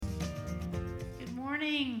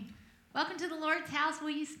morning. Welcome to the Lord's house. Will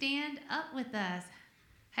you stand up with us?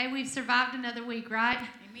 Hey, we've survived another week, right?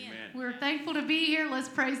 Amen. We're thankful to be here. Let's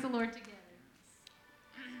praise the Lord together.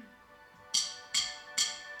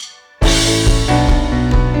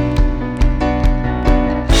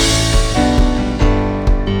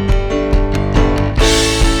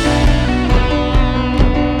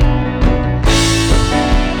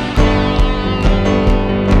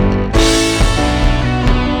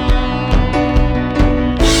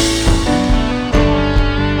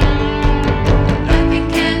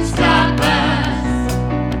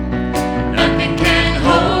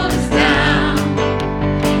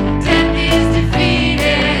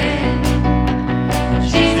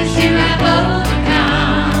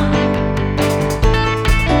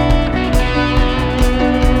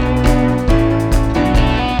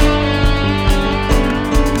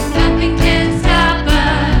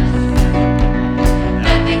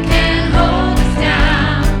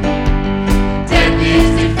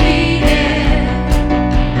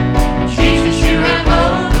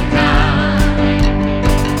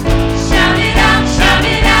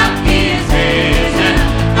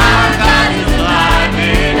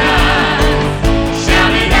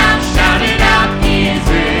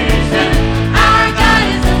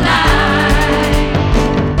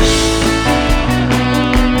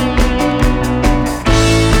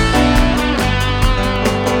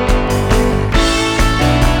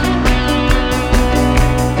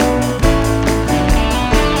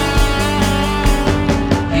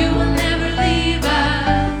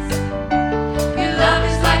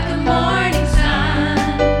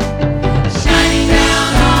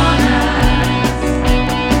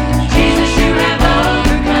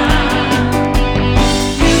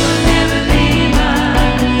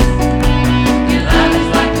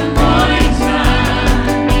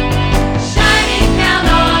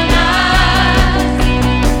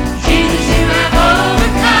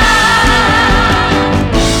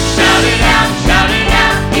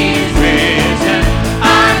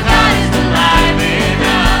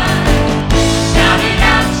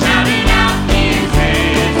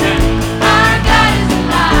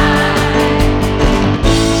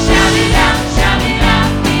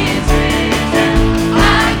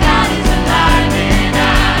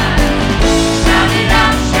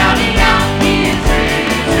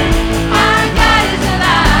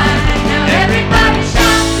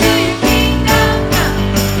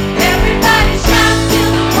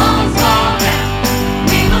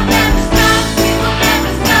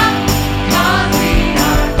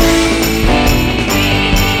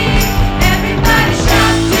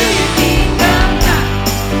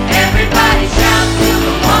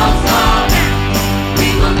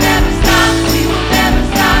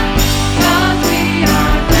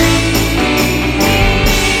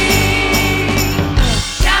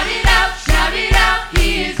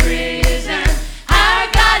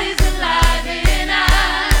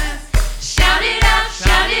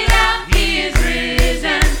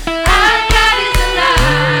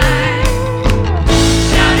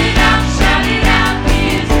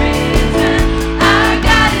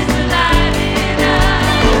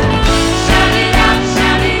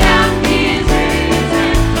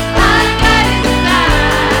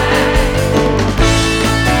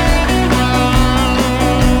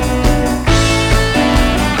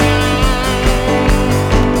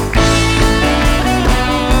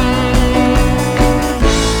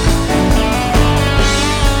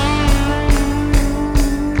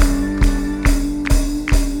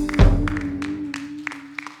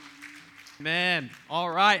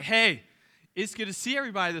 It's good to see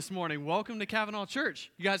everybody this morning. Welcome to Cavanaugh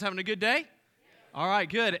Church. You guys having a good day? All right,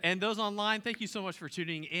 good. And those online, thank you so much for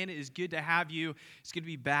tuning in. It is good to have you. It's good to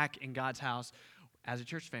be back in God's house as a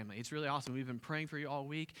church family. It's really awesome. We've been praying for you all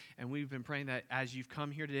week, and we've been praying that as you've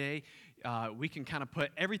come here today, we can kind of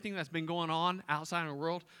put everything that's been going on outside in the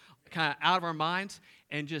world kind of out of our minds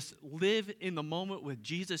and just live in the moment with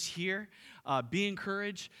Jesus here. Be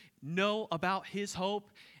encouraged, know about his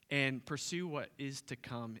hope, and pursue what is to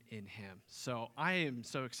come in him. So I am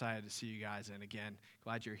so excited to see you guys, and again,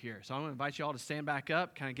 glad you're here. So I'm going to invite you all to stand back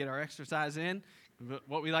up, kind of get our exercise in.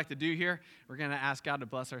 What we like to do here, we're going to ask God to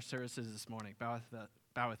bless our services this morning. Bow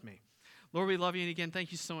with me. Lord, we love you, and again,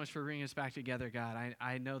 thank you so much for bringing us back together, God.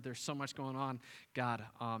 I know there's so much going on, God,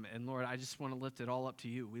 and Lord, I just want to lift it all up to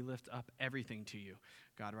you. We lift up everything to you,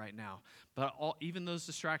 God, right now. But even those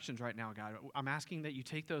distractions right now, God, I'm asking that you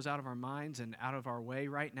take those out of our minds and out of our way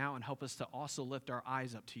right now and help us to also lift our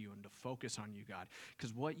eyes up to you and to focus on you, God,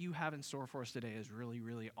 because what you have in store for us today is really,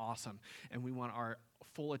 really awesome, and we want our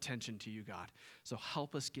full attention to you, God. So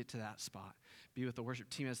help us get to that spot. be with the worship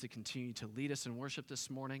team as they continue to lead us in worship this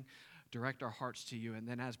morning. Direct our hearts to you. And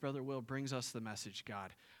then as Brother Will brings us the message,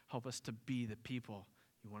 God, help us to be the people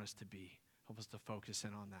you want us to be. Help us to focus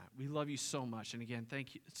in on that. We love you so much. And again,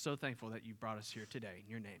 thank you. So thankful that you brought us here today. In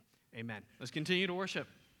your name, amen. Let's continue to worship.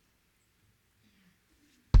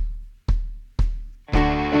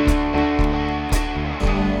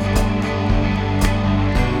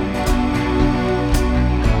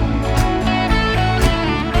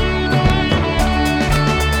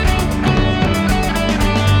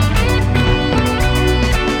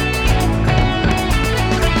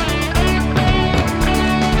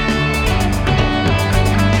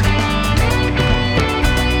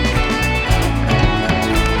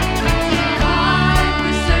 I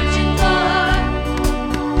was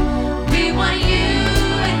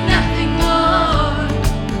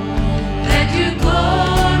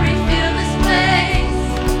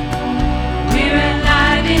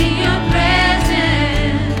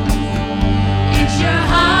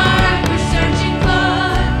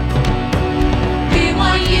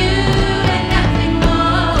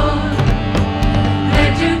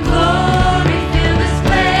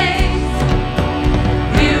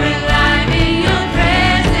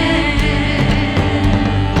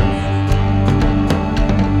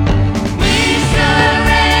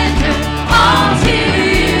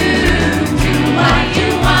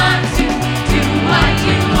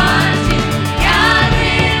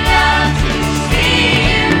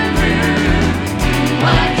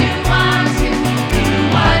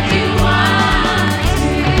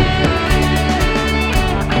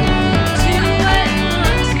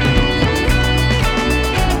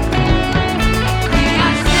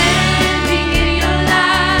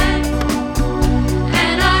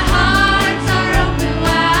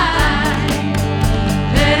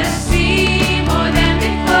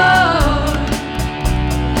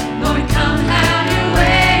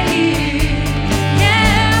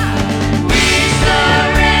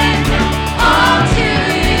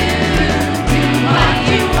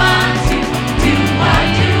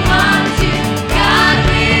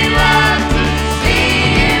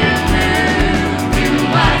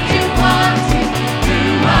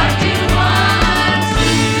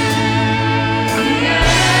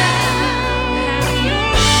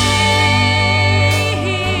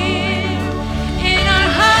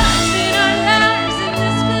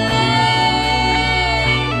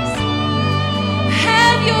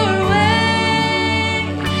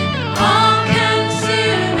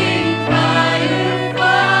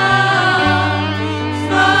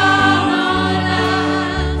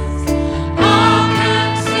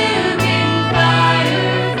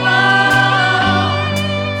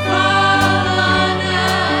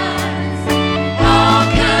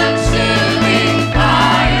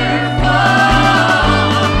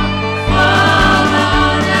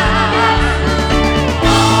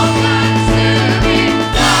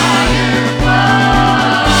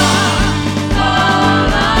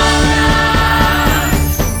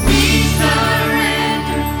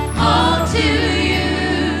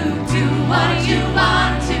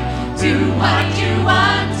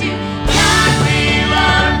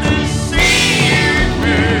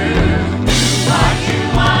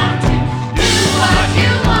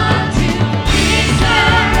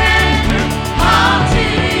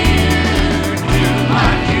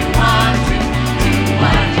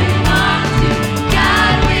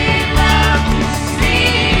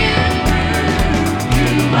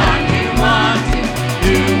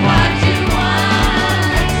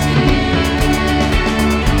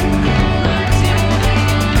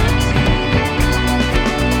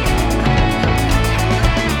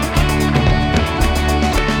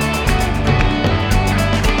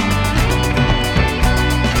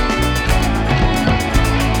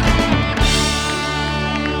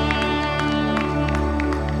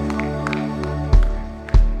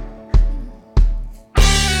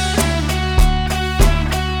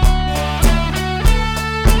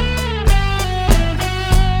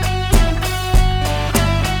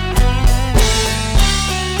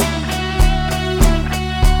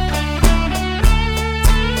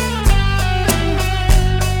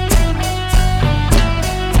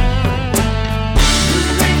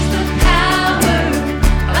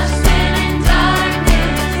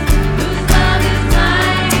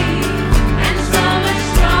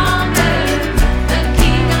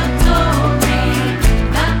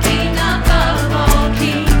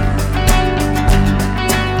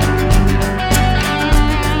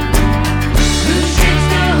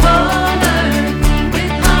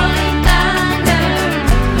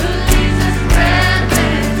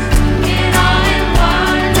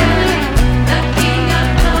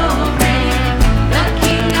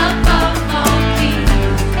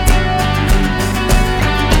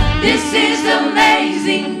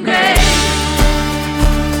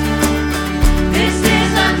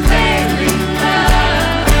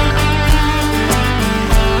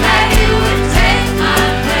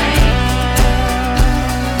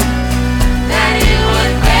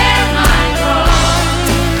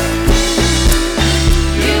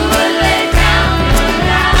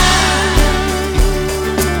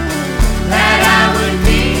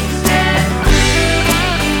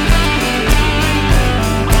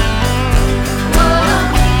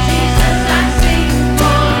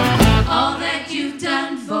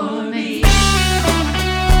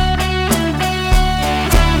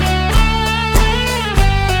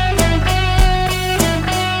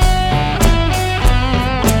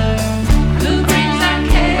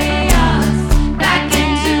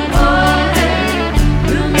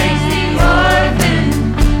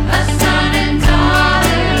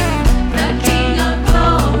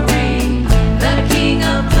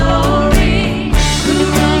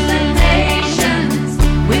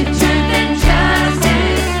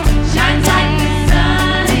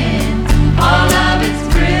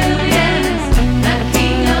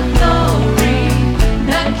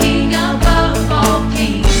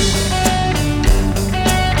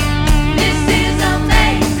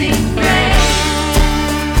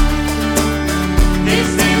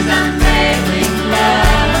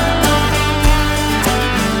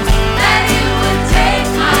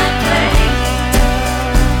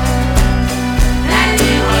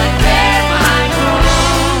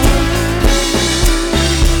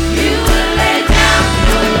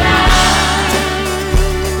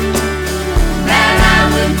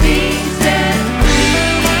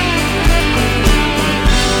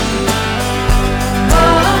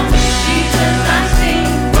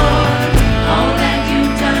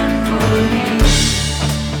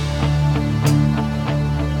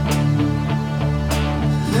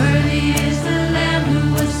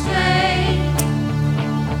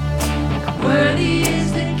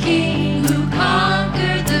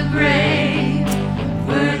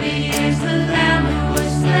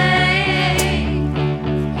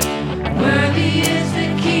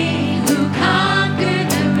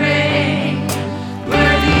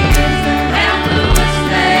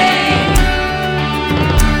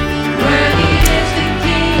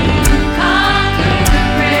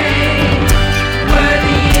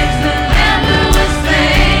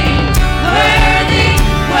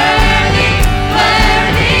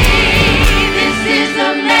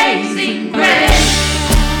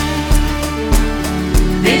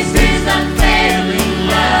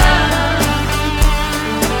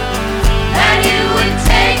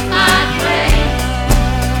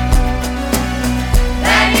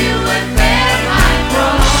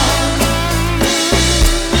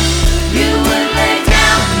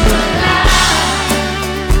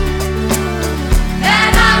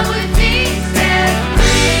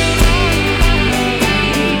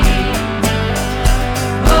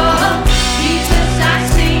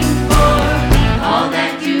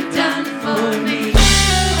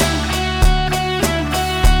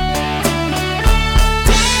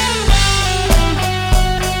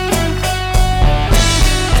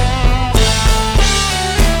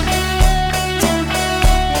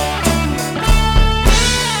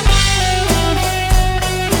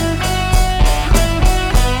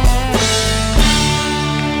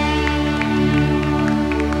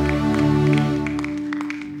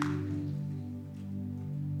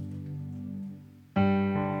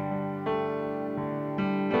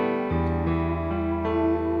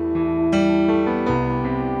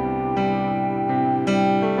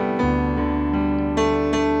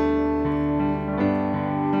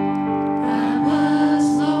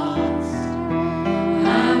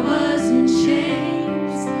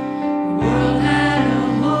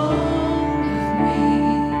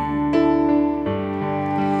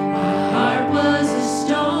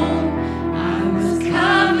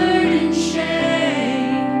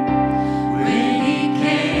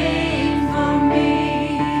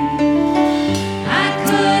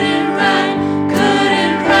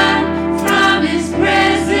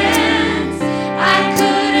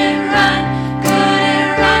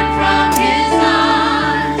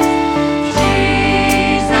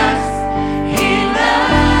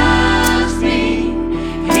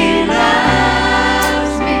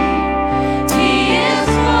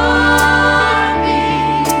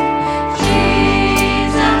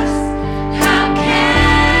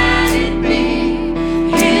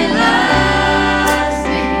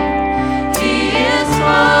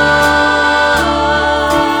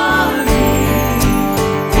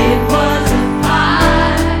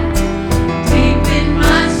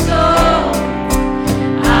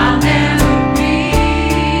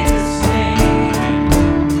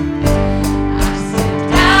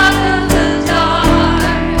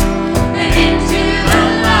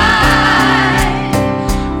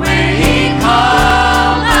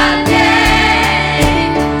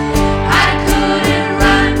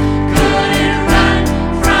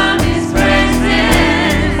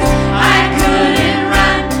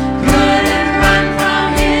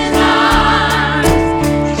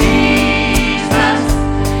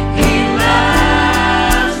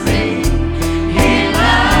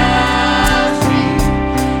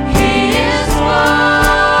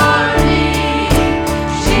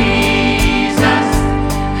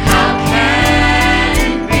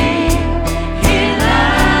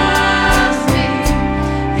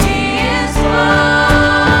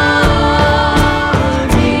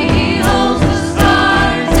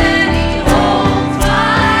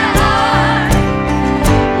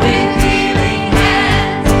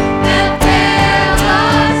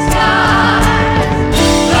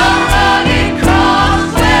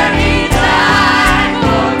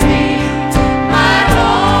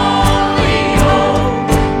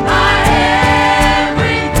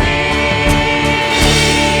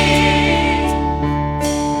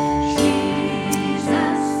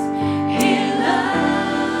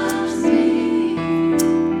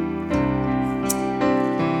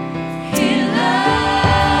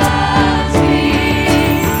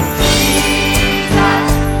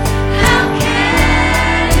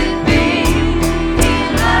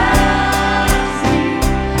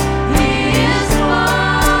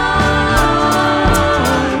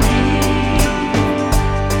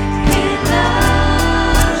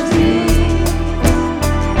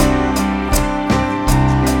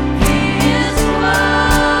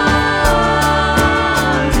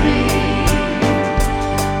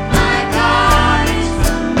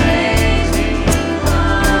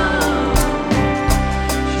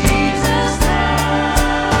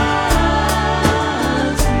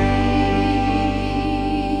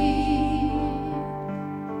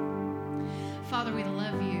Father, we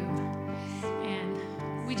love you, and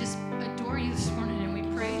we just adore you this morning, and we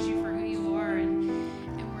praise you for who you are,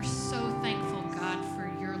 and we're so thankful, God, for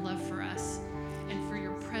your love for us and for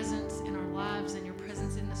your presence in our lives and your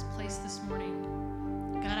presence in this place this morning.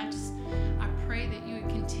 God, I pray that you would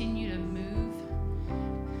continue to move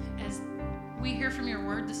as we hear from your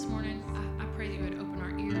word this morning. I pray that you would open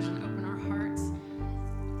our ears and open our hearts,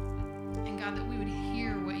 and God, that we would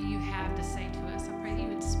hear what you have to say to us. I pray that you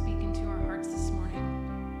would speak into our hearts this morning.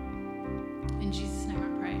 In Jesus' name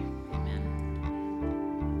I pray. Amen.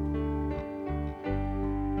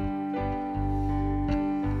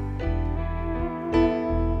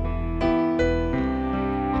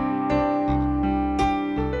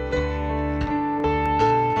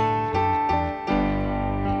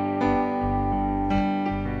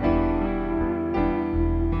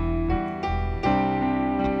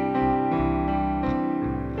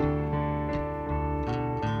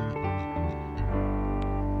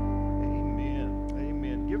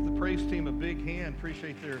 Team a big hand.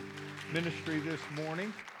 Appreciate their ministry this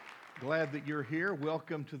morning. Glad that you're here.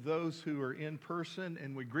 Welcome to those who are in person,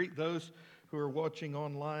 and we greet those who are watching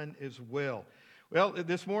online as well. Well,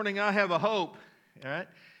 this morning I have a hope, all right?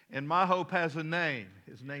 And my hope has a name.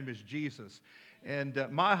 His name is Jesus. And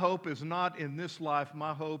my hope is not in this life.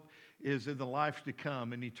 My hope is in the life to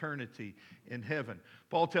come, in eternity, in heaven.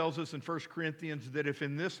 Paul tells us in 1 Corinthians that if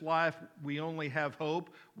in this life we only have hope,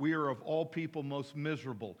 we are of all people most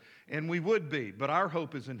miserable. And we would be, but our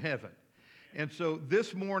hope is in heaven. And so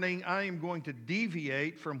this morning I am going to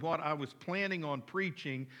deviate from what I was planning on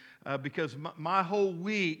preaching because my whole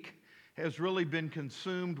week has really been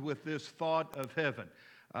consumed with this thought of heaven.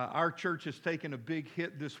 Our church has taken a big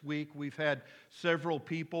hit this week. We've had several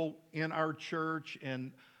people in our church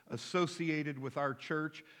and associated with our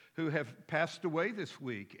church who have passed away this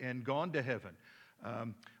week and gone to heaven.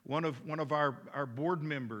 One of our board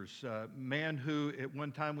members, a man who at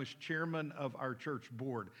one time was chairman of our church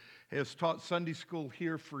board, has taught Sunday school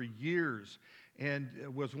here for years and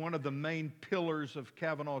was one of the main pillars of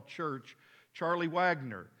Cavanaugh Church. Charlie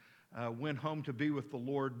Wagner went home to be with the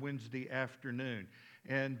Lord Wednesday afternoon.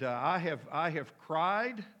 And I have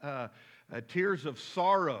cried tears of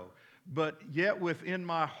sorrow, but yet within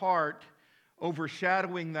my heart,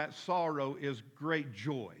 overshadowing that sorrow is great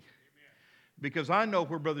joy. Because I know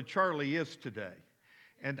where Brother Charlie is today.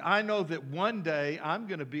 And I know that one day I'm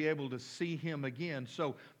going to be able to see him again.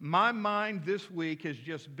 So my mind this week has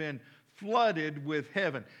just been flooded with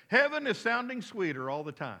heaven. Heaven is sounding sweeter all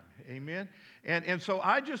the time. Amen? And so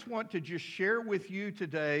I just want to just share with you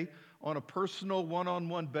today on a personal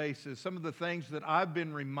one-on-one basis some of the things that I've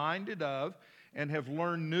been reminded of and have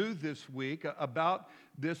learned new this week about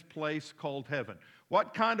this place called heaven.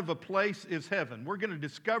 What kind of a place is heaven? We're going to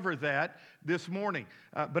discover that this morning.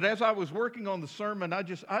 But as I was working on the sermon, I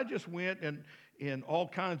just went in all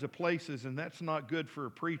kinds of places, and that's not good for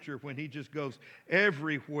a preacher when he just goes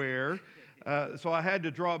everywhere. So I had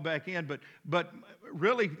to draw it back in. But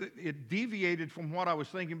really, it deviated from what I was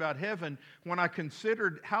thinking about heaven when I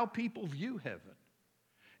considered how people view heaven.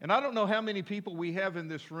 And I don't know how many people we have in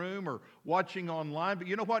this room or watching online, but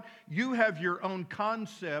you know what? You have your own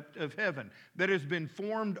concept of heaven that has been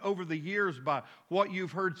formed over the years by what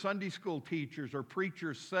you've heard Sunday school teachers or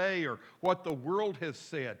preachers say or what the world has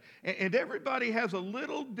said. And everybody has a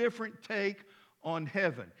little different take on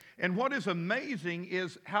heaven. And what is amazing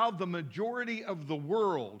is how the majority of the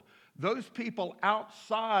world, those people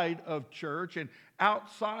outside of church and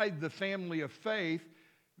outside the family of faith,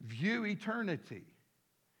 view eternity.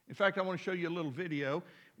 In fact, I want to show you a little video.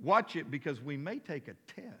 Watch it because we may take a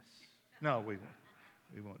test. No, we won't.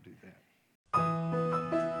 We won't do that.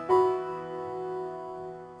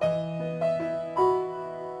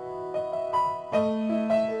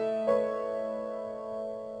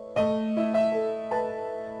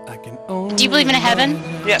 Do you believe in a heaven?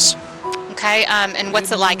 Yes. Okay, and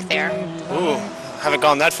what's it like there? Ooh, haven't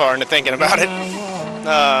gone that far into thinking about it.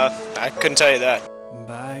 I couldn't tell you that.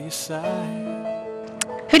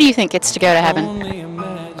 Who do you think gets to go to heaven?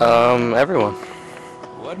 Everyone,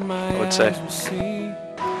 I would say.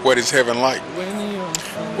 What is heaven like?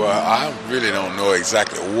 Well, I really don't know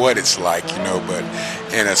exactly what it's like, but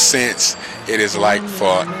in a sense, it is like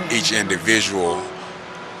for each individual,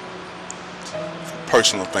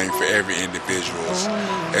 personal thing for every individual.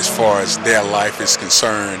 As far as their life is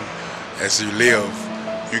concerned, as you live,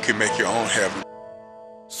 you can make your own heaven.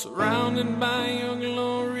 Surrounded by your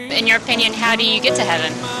glory. In your opinion, how do you get to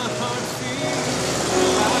heaven?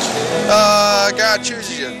 God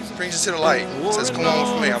chooses you, brings you to the light, says, come on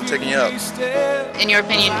for me, I'm taking you up. In your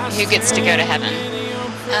opinion, who gets to go to heaven?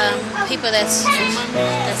 People that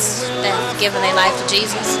giving their life to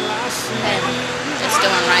Jesus and just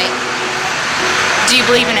doing right. Do you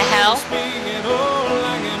believe in a hell?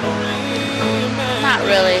 Not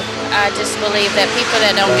really. I just believe that people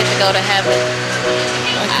that don't get to go to heaven,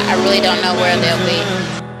 I really don't know where they'll be.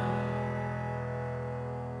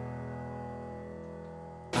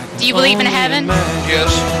 Do you believe in heaven? Yes.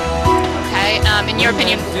 Okay. In your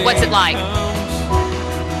opinion, what's it like?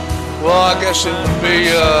 Well, I guess it would be,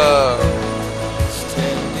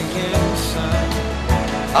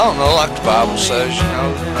 I don't know, like the Bible says, you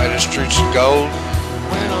know, made the streets of gold.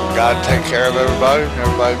 And God take care of everybody, and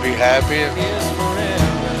everybody be happy.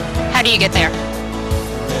 How do you get there?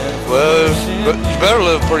 Well, you better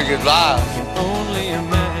live a pretty good life.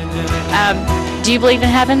 Do you believe in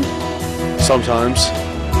heaven? Sometimes.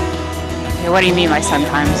 Okay, what do you mean by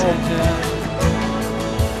sometimes?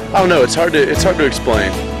 I don't know. It's hard to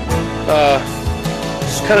explain.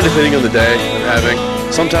 Kind of depending on the day I'm having.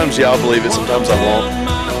 Sometimes, yeah, I'll believe it. Sometimes I won't.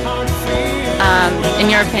 In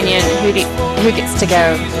your opinion, who gets to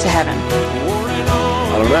go to heaven?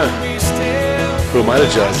 I don't know. Who am I to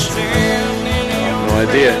judge? No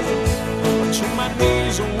idea.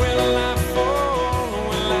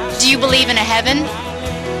 Do you believe in a heaven?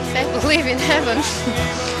 I believe in heaven.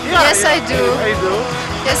 Yes, I do.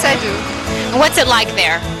 Yes, I do. And what's it like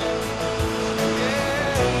there?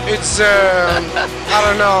 It's, I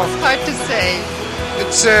don't know. Hard to say.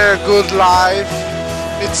 It's a good life.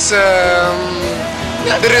 It's,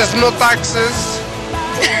 there is no taxes.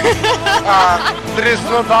 There is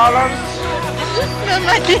no dollars. No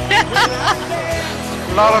money.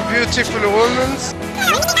 A lot of beautiful women.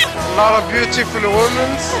 A lot of beautiful women.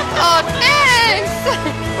 Oh, thanks.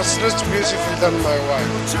 But less beautiful than my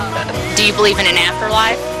wife. Do you believe in an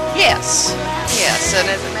afterlife? Yes. Yes, and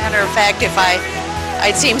as a matter of fact,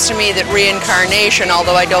 it seems to me that reincarnation,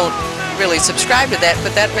 although I don't really subscribe to that,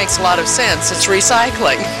 but that makes a lot of sense. It's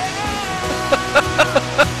recycling.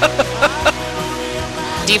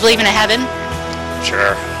 Do you believe in a heaven?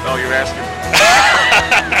 Sure. Oh, you're asking.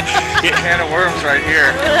 Can of worms right here.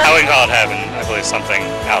 I wouldn't call it heaven. I believe something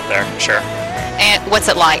out there. Sure. And what's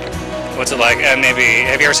it like? What's it like? Maybe,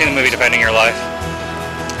 have you ever seen the movie Defending Your Life?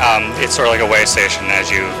 It's sort of like a way station as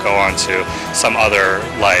you go on to some other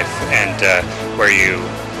life, and where you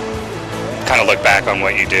kind of look back on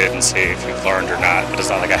what you did and see if you've learned or not, but it's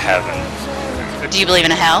not like a heaven. Do you believe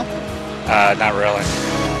in a hell? Not really.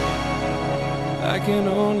 I can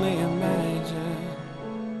only imagine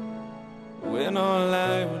when all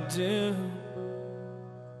I would do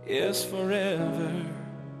is forever,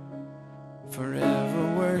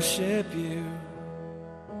 forever worship you.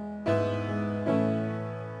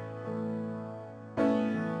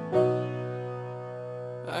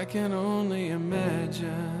 I can only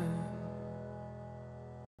imagine.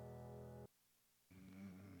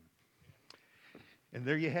 And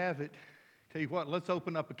there you have it. Tell you what, let's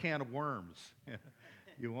open up a can of worms.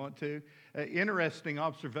 You want to? Interesting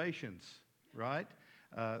observations, right?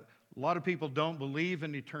 A lot of people don't believe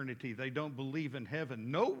in eternity. They don't believe in heaven.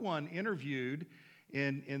 No one interviewed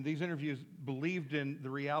in these interviews believed in the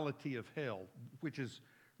reality of hell, which is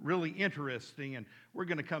really interesting. And we're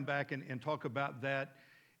going to come back and talk about that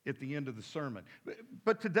at the end of the sermon.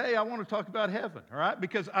 But today I want to talk about heaven, all right?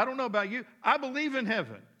 Because I don't know about you, I believe in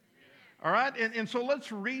heaven. All right, and so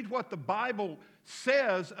let's read what the Bible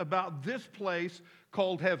says about this place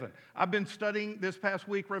called heaven. I've been studying this past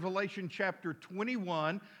week Revelation chapter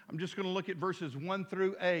 21. I'm just going to look at verses 1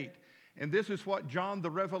 through 8. And this is what John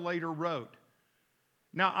the Revelator wrote.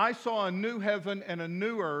 Now I saw a new heaven and a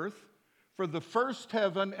new earth, for the first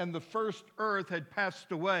heaven and the first earth had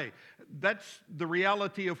passed away. That's the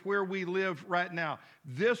reality of where we live right now.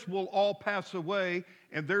 This will all pass away,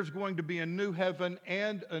 and there's going to be a new heaven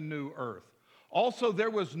and a new earth. Also, there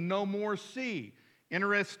was no more sea.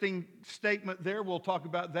 Interesting statement there. We'll talk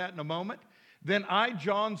about that in a moment. Then I,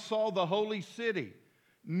 John, saw the holy city,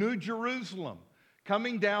 New Jerusalem,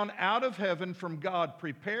 coming down out of heaven from God,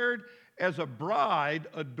 prepared as a bride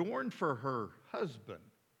adorned for her husband.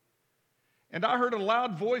 And I heard a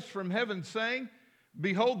loud voice from heaven saying,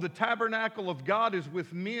 "Behold, the tabernacle of God is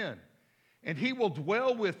with men, and he will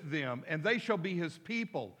dwell with them, and they shall be his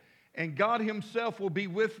people. And God himself will be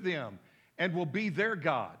with them, and will be their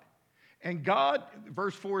God. And God,"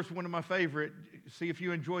 verse 4 is one of my favorite, see if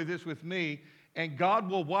you enjoy this with me, "and God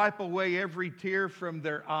will wipe away every tear from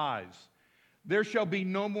their eyes. There shall be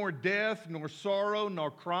no more death, nor sorrow,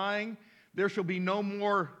 nor crying. There shall be no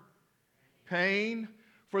more pain,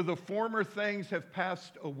 for the former things have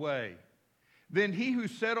passed away." Then he who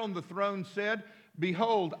sat on the throne said,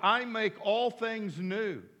 "Behold, I make all things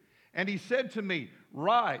new." And he said to me,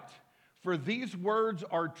 "Write, for these words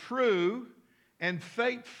are true and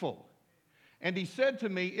faithful. And he said to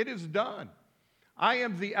me, it is done. I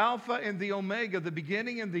am the Alpha and the Omega, the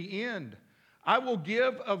beginning and the end. I will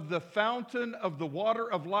give of the fountain of the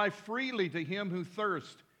water of life freely to him who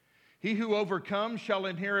thirsts. He who overcomes shall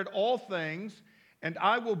inherit all things, and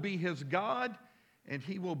I will be his God, and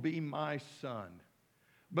he will be my son.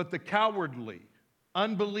 But the cowardly,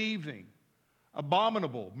 unbelieving,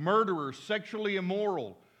 abominable, murderers, sexually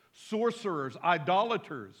immoral, sorcerers,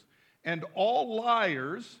 idolaters, and all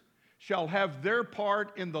liars shall have their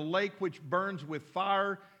part in the lake which burns with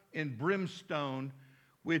fire and brimstone,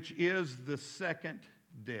 which is the second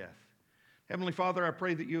death. Heavenly Father, I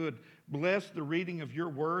pray that you would bless the reading of your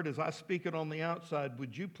word as I speak it on the outside.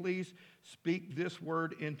 Would you please speak this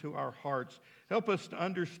word into our hearts? Help us to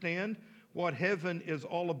understand what heaven is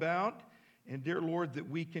all about, and dear Lord, that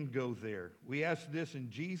we can go there. We ask this in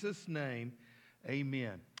Jesus' name,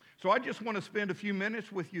 amen. So I just want to spend a few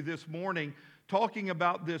minutes with you this morning talking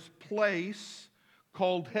about this place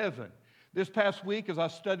called heaven. This past week, as I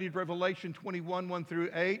studied Revelation 21, 1 through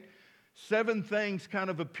 8, 7 things kind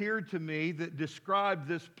of appeared to me that describe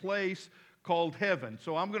this place called heaven.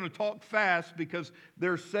 So I'm going to talk fast because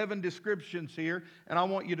there's 7 descriptions here, and I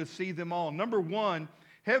want you to see them all. Number 1,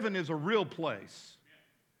 heaven is a real place.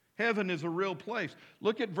 Heaven is a real place.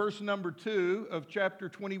 Look at verse number 2 of chapter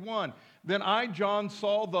 21. Then I, John,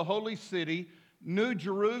 saw the holy city, New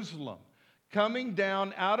Jerusalem, coming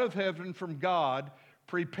down out of heaven from God,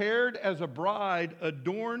 prepared as a bride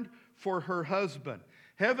adorned for her husband.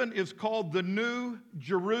 Heaven is called the New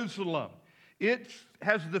Jerusalem. It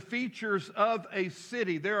has the features of a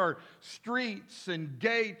city. There are streets and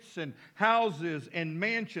gates and houses and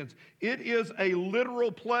mansions. It is a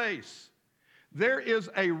literal place. There is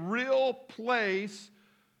a real place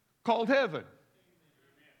called heaven.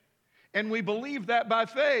 And we believe that by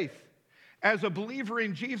faith. As a believer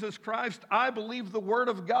in Jesus Christ, I believe the Word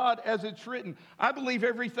of God as it's written. I believe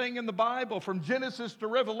everything in the Bible, from Genesis to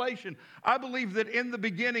Revelation. I believe that in the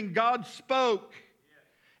beginning God spoke,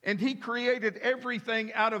 and He created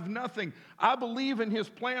everything out of nothing. I believe in His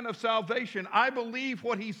plan of salvation. I believe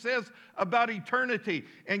what He says about eternity.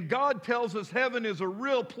 And God tells us heaven is a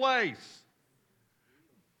real place.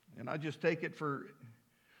 And I just take it for,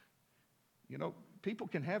 people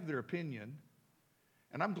can have their opinion.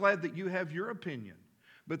 And I'm glad that you have your opinion.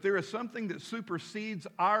 But there is something that supersedes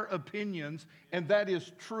our opinions, and that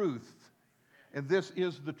is truth. And this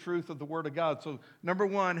is the truth of the Word of God. So, number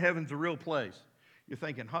 1, heaven's a real place. You're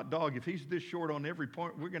thinking, hot dog, if he's this short on every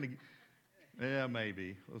point, we're going to... Yeah,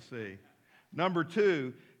 maybe. We'll see. Number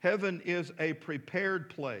 2, heaven is a prepared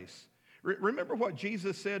place. Remember what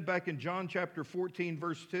Jesus said back in John chapter 14,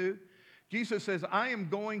 verse 2? Jesus says, I am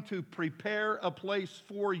going to prepare a place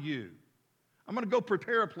for you. I'm going to go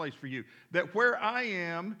prepare a place for you, that where I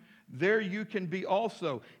am, there you can be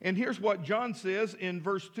also. And here's what John says in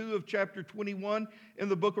verse 2 of chapter 21 in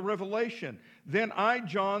the book of Revelation. Then I,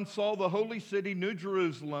 John, saw the holy city, New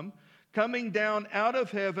Jerusalem, coming down out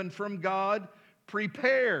of heaven from God,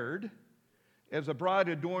 prepared as a bride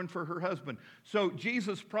adorned for her husband. So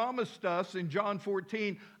Jesus promised us in John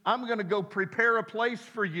 14, I'm going to go prepare a place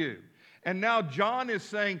for you. And now John is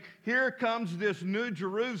saying, here comes this New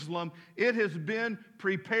Jerusalem. It has been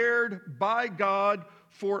prepared by God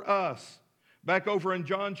for us. Back over in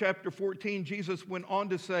John chapter 14, Jesus went on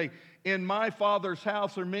to say, in my Father's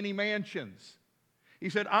house are many mansions. He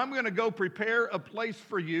said, I'm going to go prepare a place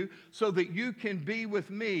for you so that you can be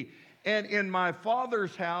with me. And in my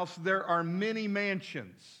Father's house there are many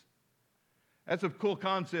mansions. That's a cool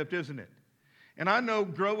concept, isn't it? And I know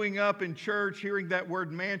growing up in church, hearing that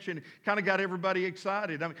word mansion kind of got everybody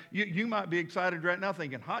excited. I mean, you might be excited right now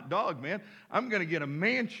thinking, hot dog, man, I'm going to get a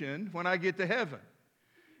mansion when I get to heaven.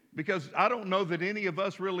 Because I don't know that any of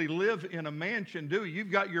us really live in a mansion, do we? You've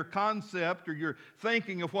got your concept or your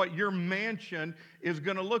thinking of what your mansion is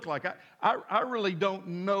going to look like. I really don't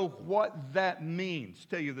know what that means,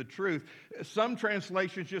 tell you the truth. Some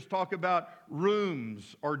translations just talk about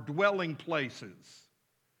rooms or dwelling places.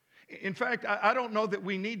 In fact, I don't know that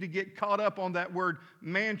we need to get caught up on that word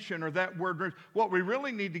mansion or that word room. What we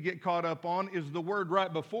really need to get caught up on is the word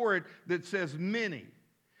right before it that says many.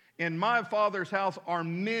 In my Father's house are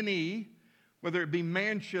many, whether it be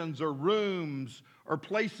mansions or rooms or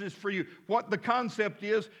places for you. What the concept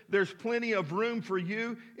is, there's plenty of room for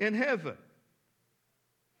you in heaven.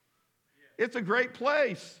 It's a great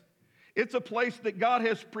place. It's a place that God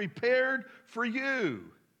has prepared for you.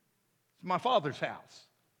 It's my Father's house.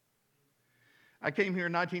 I came here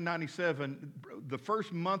in 1997. The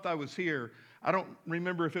first month I was here, I don't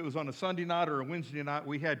remember if it was on a Sunday night or a Wednesday night,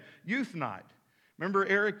 we had youth night. Remember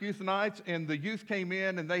Eric Youth Nights? And the youth came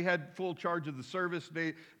in and they had full charge of the service.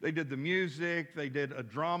 They did the music. They did a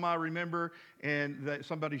drama, I remember. And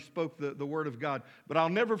somebody spoke the word of God. But I'll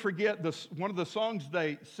never forget one of the songs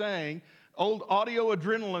they sang, old Audio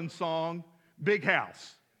Adrenaline song, Big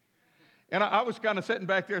House. And I was kind of sitting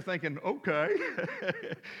back there thinking, okay.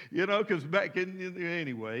 Because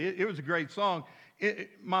anyway, it was a great song.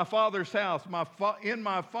 My Father's house, in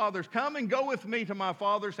my Father's, come and go with me to my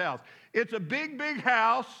Father's house. It's a big, big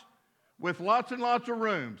house with lots and lots of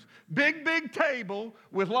rooms. Big, big table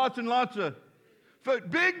with lots and lots of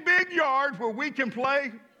food. Big, big yard where we can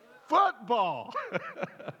play football.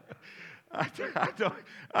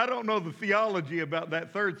 I don't know the theology about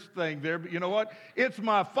that third thing there, but you know what? It's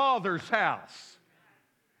my Father's house.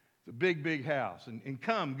 It's a big, big house. And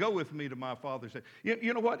come, go with me to my Father's house.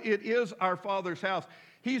 You know what? It is our Father's house.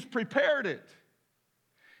 He's prepared it.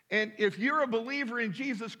 And if you're a believer in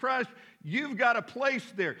Jesus Christ, you've got a place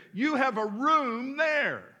there. You have a room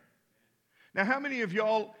there. Now, how many of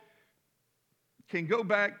y'all can go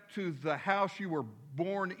back to the house you were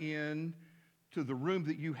born in, to the room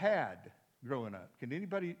that you had growing up? Can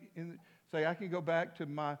anybody say, I can go back to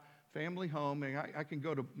my family home and I can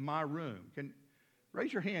go to my room?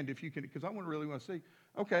 Raise your hand if you can, because I really want to see.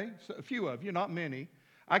 Okay, so a few of you, not many.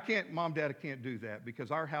 Mom, Dad, I can't do that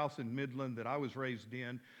because our house in Midland that I was raised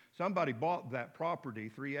in, somebody bought that property,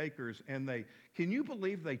 3 acres, and can you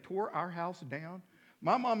believe they tore our house down?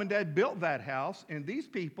 My mom and dad built that house, and these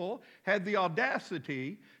people had the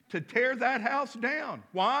audacity to tear that house down.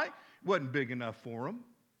 Why? It wasn't big enough for them.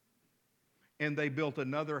 And they built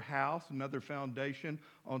another house, another foundation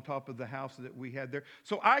on top of the house that we had there.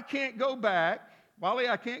 So I can't go back. Wally,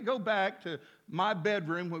 I can't go back to my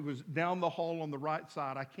bedroom, which was down the hall on the right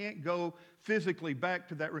side. I can't go physically back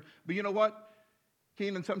to that room. But you know what,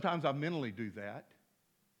 Keenan, sometimes I mentally do that.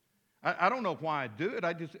 I don't know why I do it.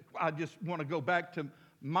 I just want to go back to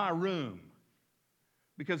my room.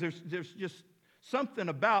 Because there's just something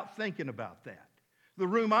about thinking about that. The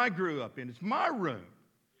room I grew up in, it's my room.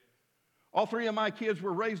 All 3 of my kids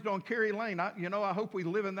were raised on Cary Lane. I hope we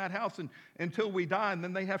live in that house until we die, and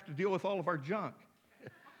then they have to deal with all of our junk.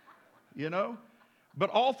 But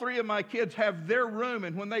all 3 of my kids have their room,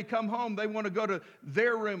 and when they come home, they want to go to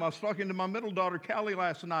their room. I was talking to my middle daughter, Callie,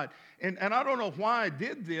 last night, and I don't know why I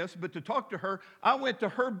did this, but to talk to her, I went to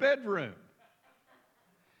her bedroom.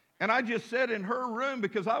 And I just sat in her room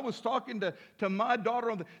because I was talking to my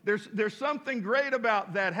daughter. There's something great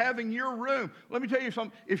about that, having your room. Let me tell you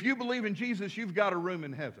something. If you believe in Jesus, you've got a room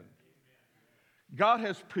in heaven. God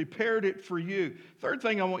has prepared it for you. Third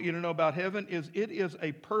thing I want you to know about heaven is it is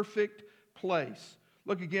a perfect place.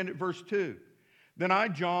 Look again at verse 2. Then I,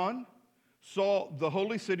 John, saw the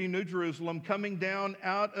holy city, New Jerusalem, coming down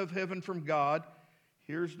out of heaven from God.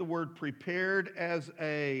 Here's the word, prepared as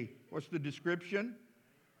what's the description?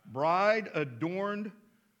 Bride adorned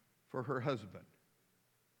for her husband.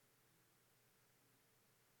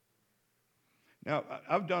 Now,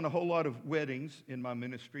 I've done a whole lot of weddings in my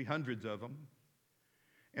ministry, hundreds of them.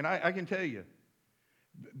 And I can tell you,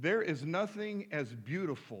 there is nothing as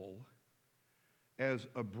beautiful as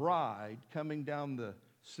a bride coming down the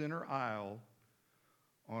center aisle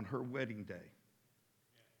on her wedding day.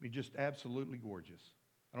 I mean, just absolutely gorgeous.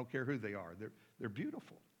 I don't care who they are. They're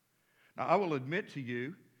beautiful. Now, I will admit to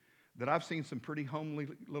you that I've seen some pretty homely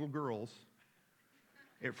little girls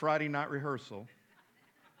at Friday night rehearsal.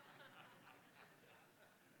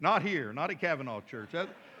 Not here, not at Cavanaugh Church.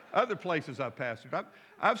 Other places I've pastored.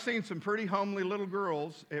 I've seen some pretty homely little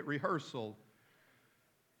girls at rehearsal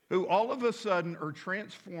who all of a sudden are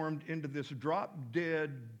transformed into this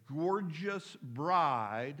drop-dead, gorgeous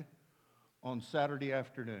bride on Saturday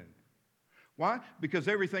afternoon. Why? Because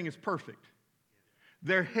everything is perfect.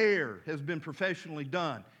 Their hair has been professionally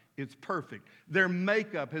done. It's perfect. Their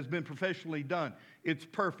makeup has been professionally done. It's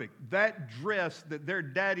perfect. That dress that their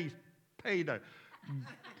daddy paid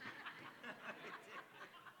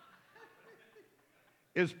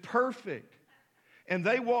is perfect. And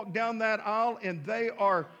they walk down that aisle and they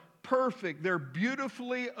are perfect. They're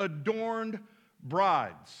beautifully adorned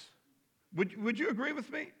brides. Would you agree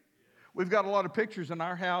with me? We've got a lot of pictures in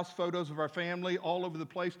our house, photos of our family all over the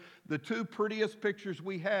place. The 2 prettiest pictures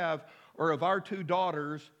we have are of our 2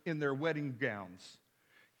 daughters in their wedding gowns.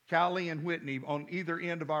 Callie and Whitney on either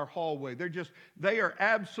end of our hallway. They are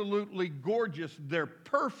absolutely gorgeous. They're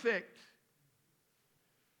perfect.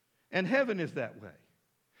 And heaven is that way.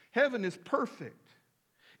 Heaven is perfect.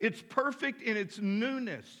 It's perfect in its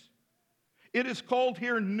newness. It is called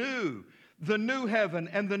here new. the new heaven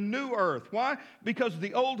and the new earth. Why? Because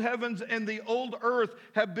the old heavens and the old earth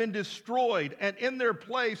have been destroyed, and in their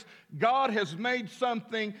place, God has made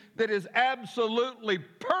something that is absolutely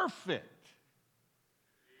perfect.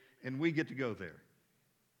 And we get to go there.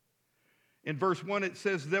 In verse 1, it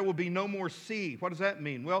says, there will be no more sea. What does that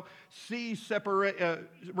mean? Well, sea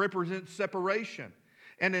represents separation.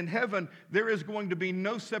 And in heaven, there is going to be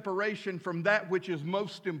no separation from that which is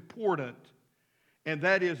most important, and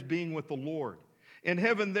that is being with the Lord. In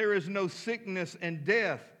heaven, there is no sickness and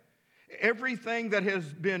death. Everything that has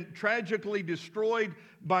been tragically destroyed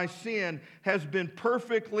by sin has been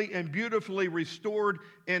perfectly and beautifully restored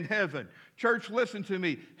in heaven. Church, listen to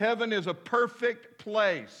me. Heaven is a perfect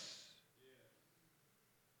place.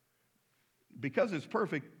 Because it's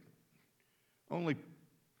perfect, only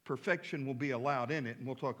perfection will be allowed in it, and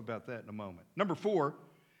we'll talk about that in a moment. Number 4,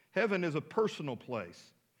 heaven is a personal place.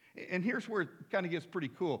 And here's where it kind of gets pretty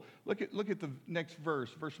cool. Look at the next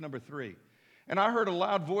verse number 3. And I heard a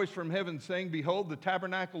loud voice from heaven saying, behold, the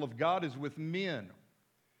tabernacle of God is with men,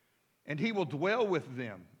 and he will dwell with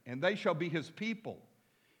them, and they shall be his people.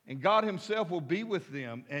 And God himself will be with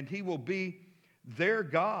them, and he will be their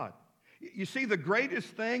God. You see, the greatest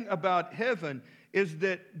thing about heaven is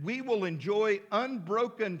that we will enjoy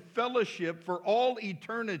unbroken fellowship for all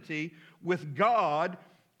eternity with God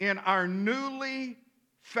in our newly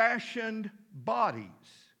fashioned bodies.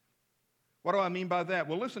 What do I mean by that?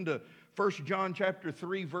 Well, listen to 1 John chapter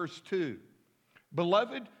 3, verse 2.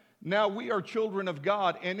 Beloved, now we are children of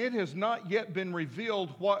God, and it has not yet been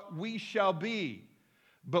revealed what we shall be.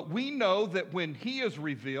 But we know that when he is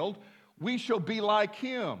revealed, we shall be like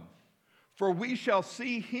him, for we shall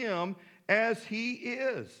see him as he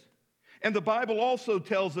is. And the Bible also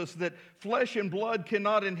tells us that flesh and blood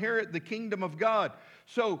cannot inherit the kingdom of God.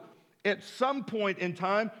 So at some point in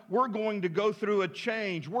time, we're going to go through a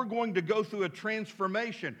change. We're going to go through a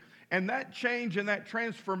transformation. And that change and that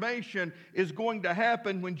transformation is going to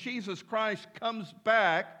happen when Jesus Christ comes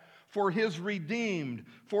back for his redeemed,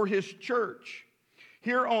 for his church.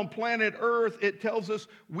 Here on planet Earth, it tells us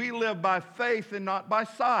we live by faith and not by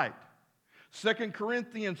sight. 2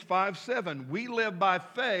 Corinthians 5:7, we live by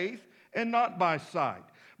faith and not by sight.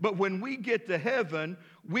 But when we get to heaven,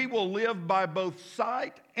 we will live by both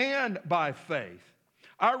sight and by faith.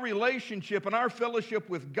 Our relationship and our fellowship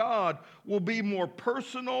with God will be more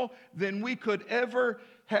personal than we could ever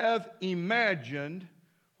have imagined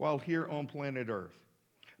while here on planet Earth.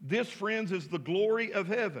 This, friends, is the glory of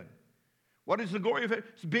heaven. What is the glory of heaven?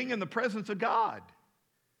 It's being in the presence of God.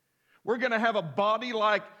 We're going to have a body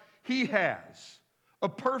like he has, a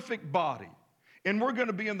perfect body. And we're going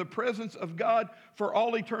to be in the presence of God for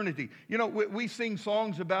all eternity. You know, we sing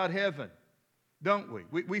songs about heaven, don't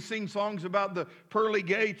we? We sing songs about the pearly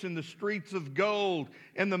gates and the streets of gold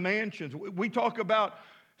and the mansions. We talk about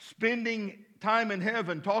spending time in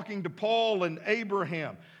heaven, talking to Paul and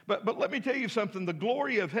Abraham. But let me tell you something. The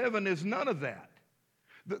glory of heaven is none of that.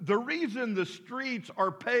 The reason the streets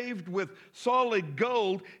are paved with solid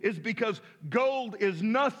gold is because gold is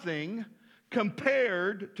nothing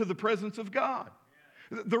compared to the presence of God.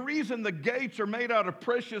 The reason the gates are made out of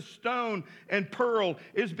precious stone and pearl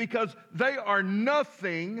is because they are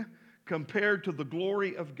nothing compared to the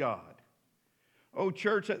glory of God. Oh,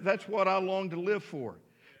 church, that's what I long to live for,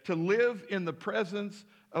 to live in the presence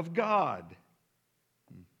of God.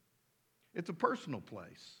 It's a personal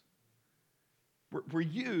place where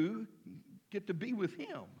you get to be with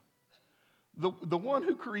him, the one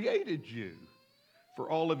who created you for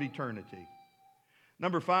all of eternity.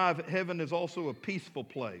 Number 5, heaven is also a peaceful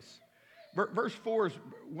place. Verse 4 is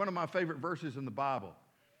one of my favorite verses in the Bible.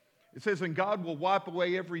 It says, and God will wipe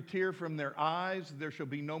away every tear from their eyes. There shall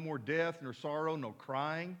be no more death, nor sorrow, no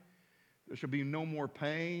crying. There shall be no more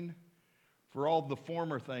pain. For all the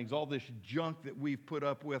former things, all this junk that we've put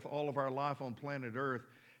up with all of our life on planet Earth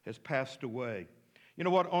has passed away. You know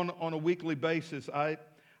what? On a weekly basis,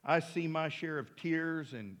 I see my share of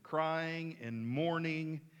tears and crying and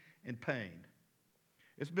mourning and pain.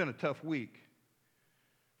 It's been a tough week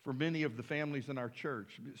for many of the families in our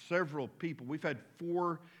church. Several people. We've had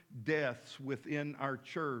 4 deaths within our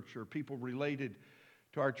church or people related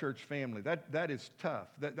to our church family. That is tough.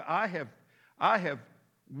 I have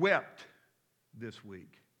wept this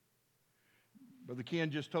week. Brother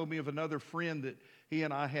Ken just told me of another friend that he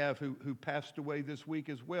and I have who passed away this week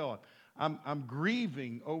as well. I'm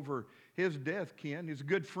grieving over his death, Ken. He's a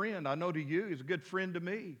good friend. I know to you, he's a good friend to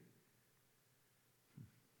me.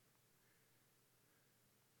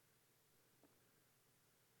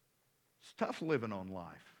 It's tough living on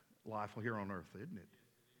life here on earth, isn't it?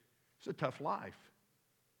 It's a tough life.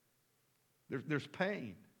 There's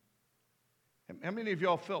pain. How many of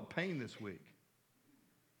y'all felt pain this week?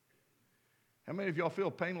 How many of y'all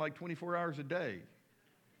feel pain like 24 hours a day,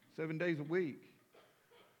 7 days a week?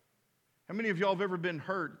 How many of y'all have ever been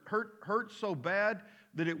hurt so bad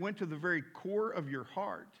that it went to the very core of your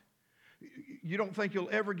heart? You don't think you'll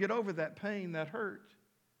ever get over that pain, that hurt.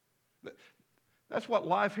 That's what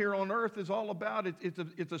life here on earth is all about.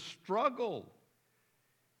 It's a struggle.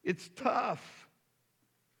 It's tough.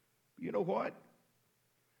 You know what?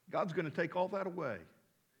 God's going to take all that away.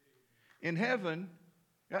 In heaven,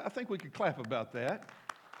 I think we could clap about that.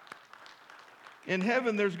 In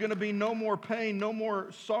heaven, there's going to be no more pain, no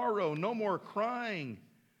more sorrow, no more crying,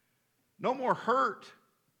 no more hurt.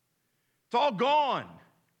 It's all gone.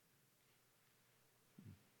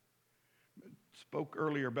 Spoke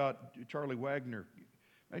earlier about Charlie Wagner.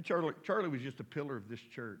 Charlie was just a pillar of this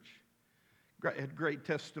church. Had great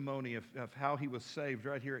testimony of how he was saved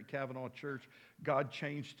right here at Cavanaugh Church. God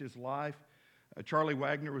changed his life. Charlie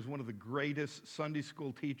Wagner was one of the greatest Sunday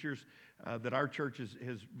school teachers that our church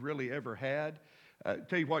has really ever had.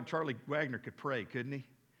 Tell you what, Charlie Wagner could pray, couldn't he?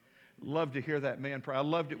 Loved to hear that man pray. I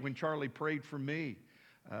loved it when Charlie prayed for me.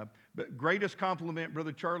 But greatest compliment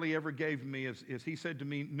Brother Charlie ever gave me is he said to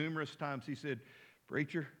me numerous times, he said,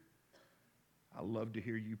 "Preacher, I love to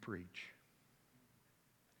hear you preach."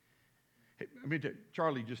 Hey, I mean,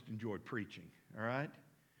 Charlie just enjoyed preaching, all right?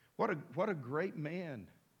 What a great man.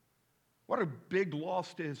 What a big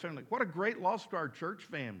loss to his family. What a great loss to our church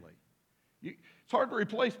family. It's hard to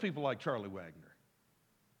replace people like Charlie Wagner.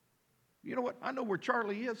 You know what? I know where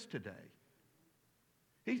Charlie is today.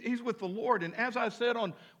 He's with the Lord. And as I said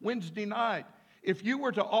on Wednesday night, if you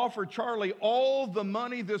were to offer Charlie all the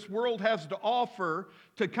money this world has to offer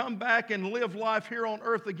to come back and live life here on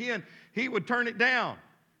earth again, he would turn it down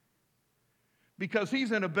because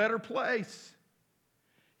he's in a better place.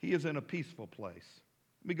 He is in a peaceful place.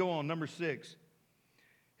 Let me go on. Number 6.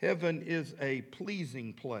 Heaven is a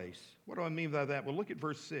pleasing place. What do I mean by that? Well, look at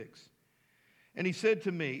verse 6. And he said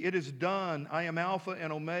to me, "It is done. I am Alpha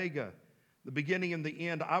and Omega, the beginning and the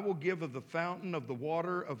end. I will give of the fountain of the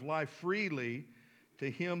water of life freely to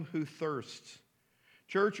him who thirsts."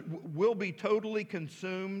 Church, we'll be totally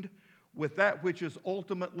consumed with that which is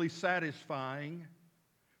ultimately satisfying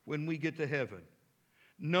when we get to heaven.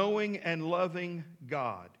 Knowing and loving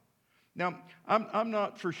God. Now, I'm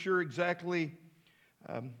not for sure exactly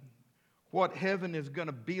what heaven is going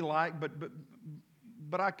to be like,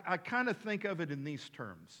 but I kind of think of it in these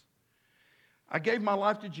terms. I gave my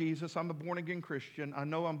life to Jesus. I'm a born-again Christian. I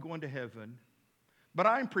know I'm going to heaven, but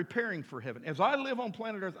I'm preparing for heaven. As I live on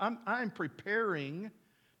planet Earth, I'm preparing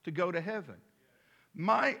to go to heaven.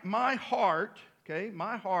 My heart, okay,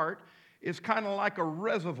 my heart is kind of like a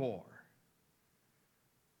reservoir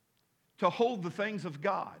to hold the things of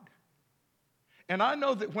God. And I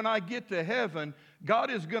know that when I get to heaven,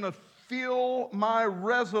 God is going to fill my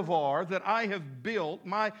reservoir that I have built,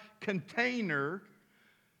 my container,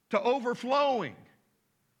 to overflowing.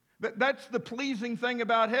 That's the pleasing thing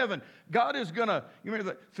about heaven. God is going to, you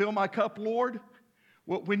remember that, "Fill my cup, Lord"?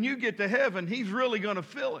 Well, when you get to heaven, He's really going to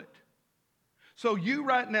fill it. So you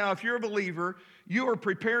right now, if you're a believer, you are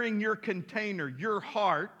preparing your container, your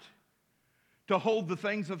heart, to hold the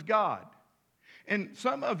things of God. And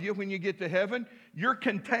some of you, when you get to heaven, your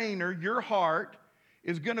container, your heart,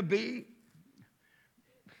 is going to be,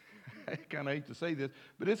 I kind of hate to say this,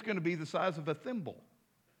 but it's going to be the size of a thimble.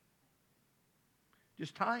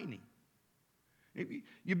 Just tiny.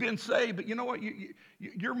 You've been saved, but you know what?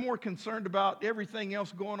 You're more concerned about everything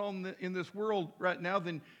else going on in this world right now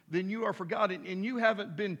than you are for God. And you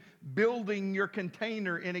haven't been building your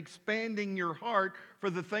container and expanding your heart for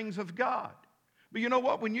the things of God. But you know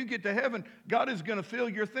what? When you get to heaven, God is going to fill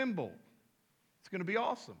your thimble. It's going to be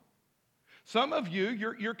awesome. Some of you,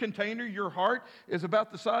 your container, your heart, is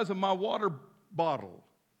about the size of my water bottle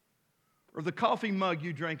or the coffee mug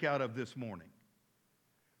you drank out of this morning.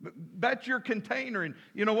 That's your container. And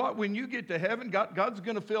you know what? When you get to heaven, God's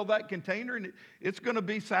going to fill that container, and it's going to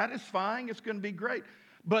be satisfying. It's going to be great.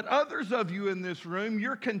 But others of you in this room,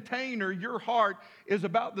 your container, your heart, is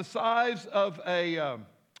about the size of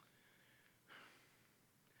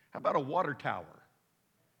how about a water tower?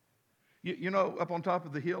 You know, up on top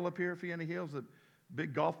of the hill up here, Fianna Hills, a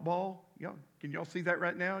big golf ball. Can y'all see that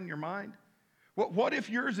right now in your mind? What if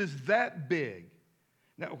yours is that big?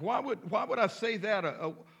 Now, why would I say that,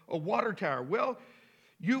 a water tower? Well,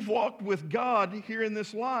 you've walked with God here in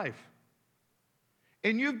this life.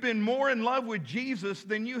 And you've been more in love with Jesus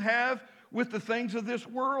than you have with the things of this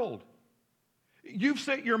world. You've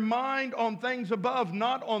set your mind on things above,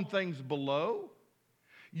 not on things below.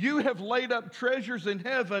 You have laid up treasures in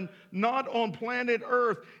heaven, not on planet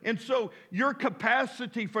earth. And so your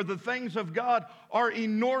capacity for the things of God are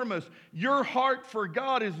enormous. Your heart for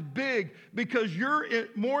God is big because you're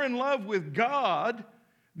more in love with God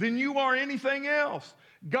than you are anything else.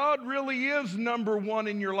 God really is number one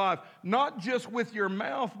in your life, not just with your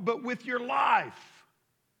mouth, but with your life.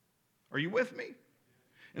 Are you with me?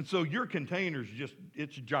 And so your container's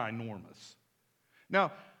it's ginormous.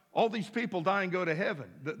 Now, all these people die and go to heaven.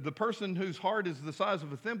 The person whose heart is the size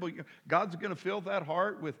of a thimble, God's going to fill that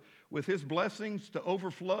heart with his blessings to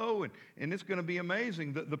overflow, and it's going to be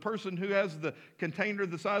amazing. The person who has the container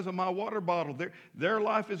the size of my water bottle, their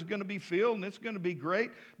life is going to be filled, and it's going to be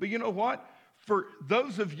great. But you know what? For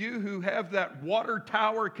those of you who have that water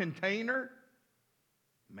tower container,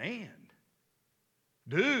 man,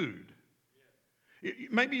 dude,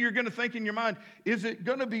 maybe you're going to think in your mind, is it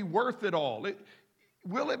going to be worth it all?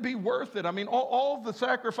 Will it be worth it? I mean, all the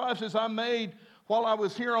sacrifices I made while I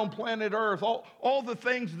was here on planet Earth, all the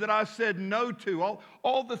things that I said no to,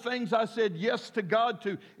 all the things I said yes to God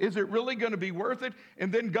to, is it really going to be worth it?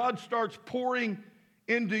 And then God starts pouring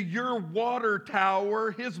into your water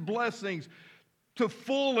tower his blessings to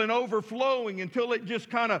full and overflowing until it just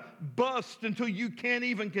kind of busts until you can't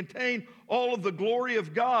even contain all of the glory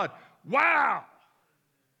of God. Wow!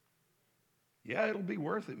 Yeah, it'll be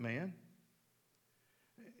worth it, man.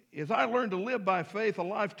 As I learned to live by faith, a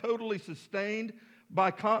life totally sustained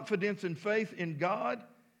by confidence and faith in God,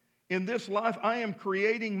 in this life I am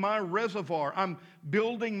creating my reservoir. I'm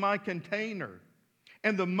building my container.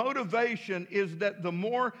 And the motivation is that the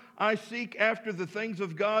more I seek after the things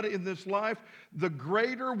of God in this life, the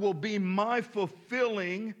greater will be my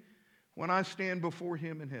fulfilling when I stand before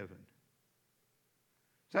him in heaven.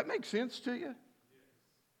 Does that make sense to you?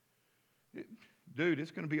 Dude,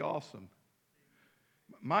 it's going to be awesome.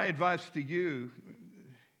 My advice to you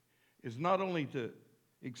is not only to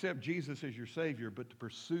accept Jesus as your Savior, but to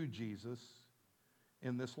pursue Jesus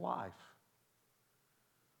in this life.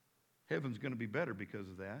 Heaven's going to be better because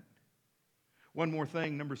of that. One more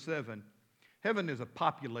thing, number 7. Heaven is a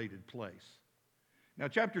populated place. Now,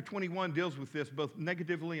 chapter 21 deals with this both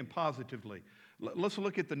negatively and positively. Let's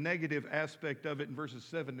look at the negative aspect of it in verses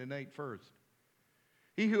 7 and 8 first.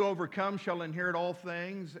 He who overcomes shall inherit all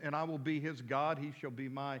things, and I will be his God. He shall be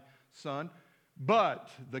my son. But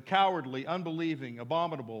the cowardly, unbelieving,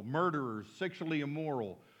 abominable, murderers, sexually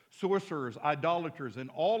immoral, sorcerers, idolaters, and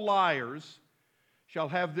all liars shall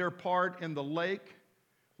have their part in the lake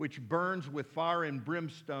which burns with fire and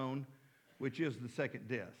brimstone, which is the second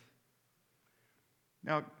death.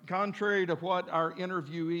 Now, contrary to what our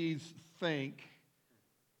interviewees think,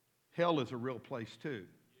 hell is a real place too.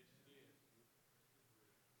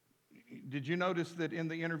 Did you notice that in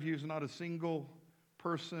the interviews not a single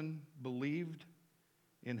person believed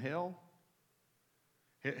in hell?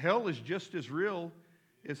 Hell is just as real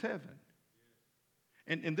as heaven.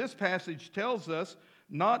 And this passage tells us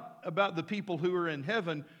not about the people who are in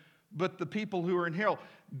heaven, but the people who are in hell.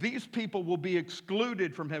 These people will be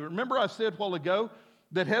excluded from heaven. Remember I said a while ago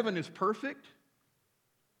that heaven is perfect?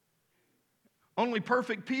 Only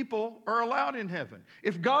perfect people are allowed in heaven.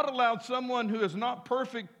 If God allowed someone who is not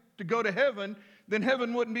perfect to go to heaven, then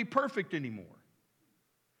heaven wouldn't be perfect anymore.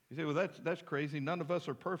 You say, well, that's crazy. None of us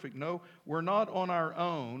are perfect. No, we're not on our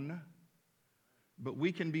own, but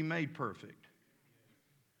we can be made perfect.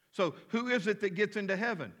 So who is it that gets into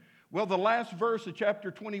heaven? Well, the last verse of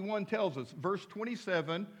chapter 21 tells us, verse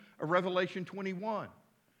 27 of Revelation 21.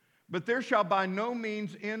 But there shall by no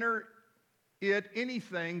means enter it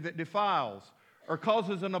anything that defiles or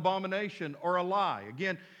causes an abomination or a lie.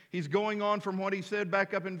 Again, he's going on from what he said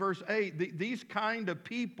back up in verse 8. These kind of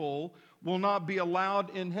people will not be allowed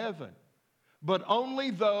in heaven, but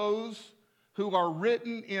only those who are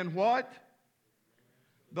written in what?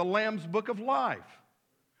 The Lamb's Book of Life.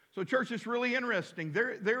 So, church, it's really interesting.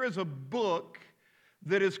 There is a book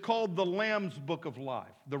that is called the Lamb's Book of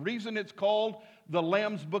Life. The reason it's called the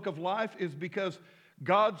Lamb's Book of Life is because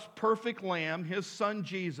God's perfect Lamb, his son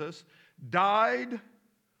Jesus, died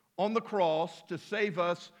on the cross to save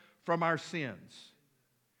us from our sins.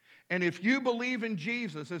 And if you believe in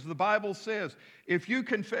Jesus, as the Bible says, if you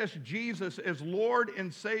confess Jesus as Lord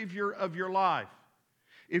and Savior of your life,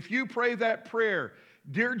 if you pray that prayer,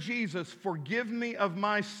 dear Jesus, forgive me of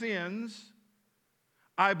my sins,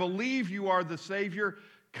 I believe you are the Savior,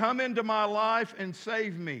 come into my life and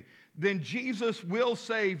save me, then Jesus will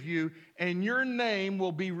save you and your name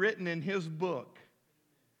will be written in his book,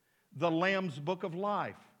 the Lamb's Book of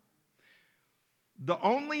Life. The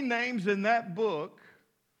only names in that book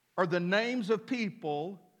are the names of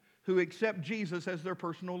people who accept Jesus as their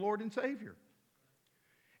personal Lord and Savior.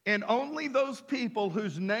 And only those people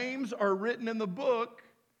whose names are written in the book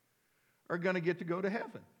are going to get to go to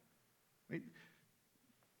heaven. It's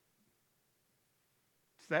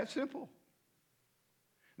that simple.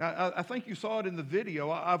 Now, I think you saw it in the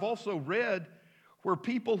video. I've also read where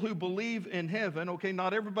people who believe in heaven, okay,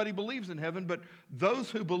 not everybody believes in heaven, but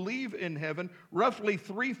those who believe in heaven, roughly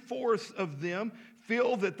 3/4 of them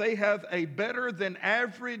feel that they have a better than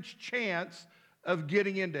average chance of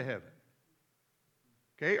getting into heaven.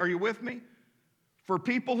 Okay, are you with me? For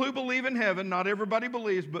people who believe in heaven, not everybody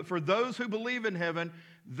believes, but for those who believe in heaven,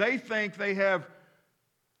 they think they have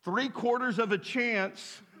 3/4 of a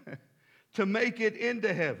chance to make it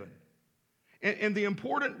into heaven. And the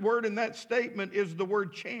important word in that statement is the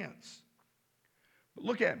word chance. But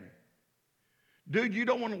look at me. Dude, you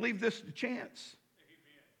don't want to leave this to chance.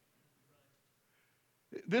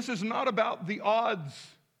 This is not about the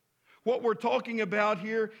odds. What we're talking about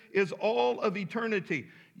here is all of eternity.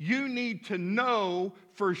 You need to know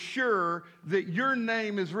for sure that your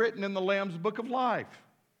name is written in the Lamb's Book of Life.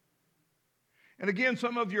 And again,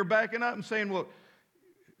 some of you are backing up and saying, well,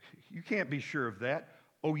 you can't be sure of that.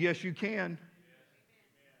 Oh, yes, you can.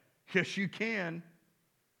 Yes, you can.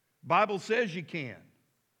 Bible says you can.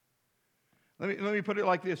 Let me put it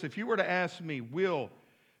like this. If you were to ask me, Will,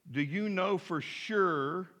 do you know for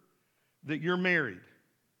sure that you're married?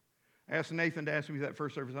 I asked Nathan to ask me that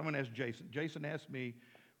first service. I'm going to ask Jason. Jason asked me,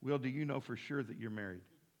 Will, do you know for sure that you're married?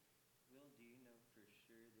 Will, do you know for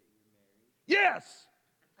sure that you're married? Yes!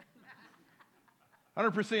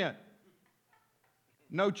 100%.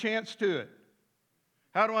 No chance to it.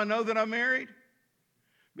 How do I know that I'm married?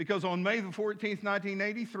 Because on May the 14th,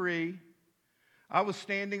 1983, I was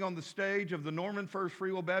standing on the stage of the Norman First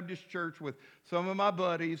Free Will Baptist Church with some of my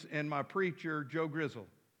buddies and my preacher, Joe Grizzle.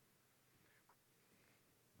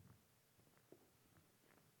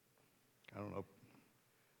 I don't know,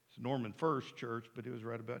 it's Norman First Church, but it was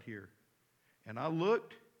right about here. And I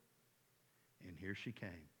looked, and here she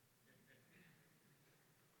came.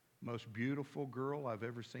 Most beautiful girl I've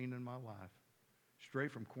ever seen in my life.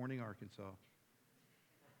 Straight from Corning, Arkansas.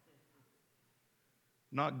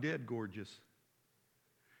 Not dead gorgeous.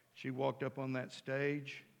 She walked up on that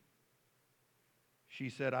stage. She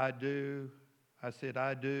said, I do. I said,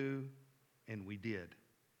 I do. And we did.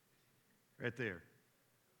 Right there.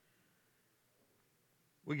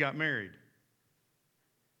 We got married.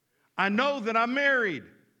 I know that I'm married.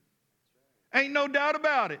 Ain't no doubt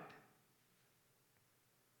about it.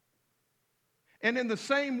 And in the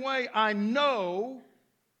same way, I know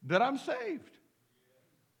that I'm saved.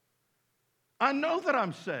 I know that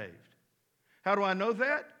I'm saved. How do I know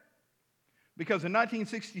that? Because in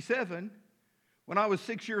 1967, when I was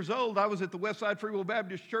 6 years old, I was at the Westside Free Will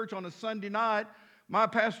Baptist Church on a Sunday night. My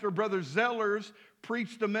pastor, Brother Zellers,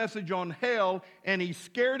 preached a message on hell, and he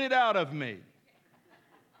scared it out of me.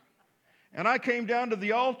 And I came down to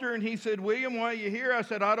the altar, and he said, William, why are you here? I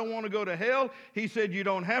said, I don't want to go to hell. He said, you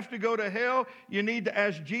don't have to go to hell. You need to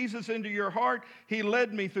ask Jesus into your heart. He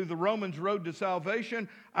led me through the Romans road to salvation.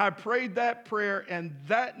 I prayed that prayer, and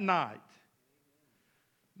that night,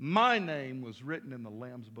 my name was written in the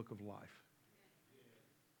Lamb's Book of Life.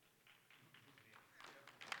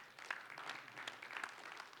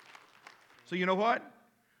 So you know what?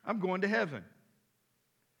 I'm going to heaven.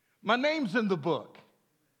 My name's in the book.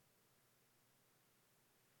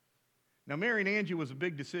 Now, marrying Angie was a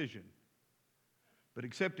big decision, but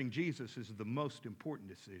accepting Jesus is the most important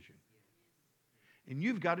decision. And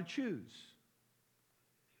you've got to choose.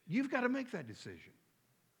 You've got to make that decision.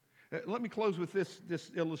 Let me close with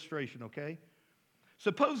this illustration, okay?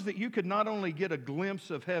 Suppose that you could not only get a glimpse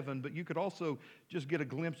of heaven, but you could also just get a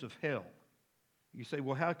glimpse of hell. You say,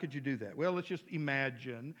 well, how could you do that? Well, let's just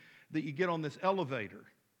imagine that you get on this elevator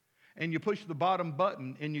and you push the bottom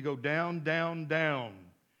button and you go down, down, down.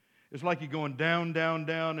 It's like you're going down, down,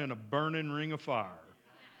 down in a burning ring of fire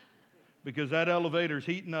because that elevator's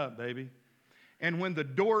heating up, baby. And when the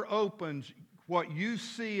door opens, what you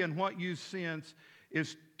see and what you sense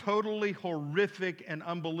is totally horrific and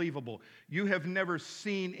unbelievable. You have never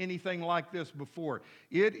seen anything like this before.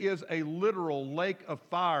 It is a literal lake of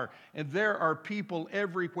fire, and there are people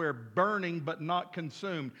everywhere burning but not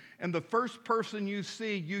consumed. And the first person you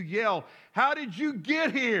see, you yell, how did you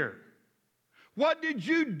get here? What did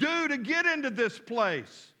you do to get into this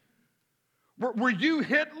place? Were you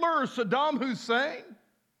Hitler or Saddam Hussein?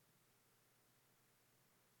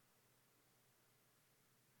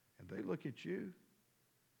 And they look at you.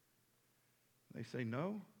 They say,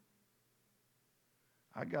 no.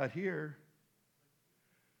 I got here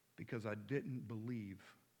because I didn't believe.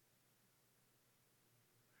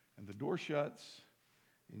 And the door shuts,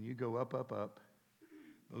 and you go up, up, up.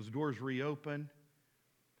 those doors reopen,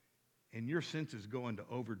 and your senses go into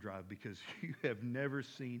overdrive because you have never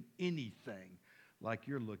seen anything like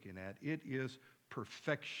you're looking at. It is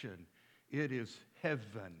perfection. It is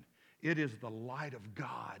heaven. It is the light of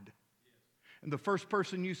God. And the first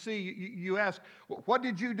person you see, you ask, what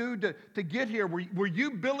did you do to get here? Were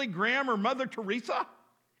you Billy Graham or Mother Teresa?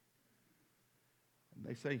 And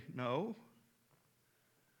they say, no.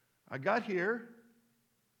 I got here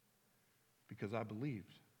because I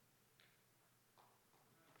believed.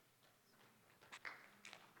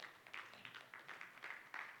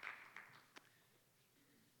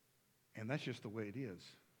 And that's just the way it is.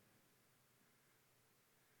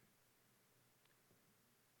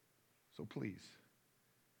 So please,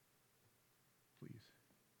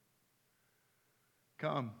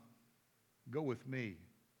 come, go with me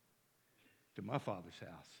to my Father's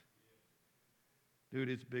house. Dude,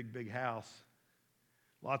 it's a big, big house.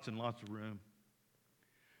 Lots and lots of room.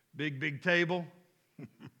 Big, big table.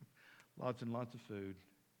 Lots and lots of food.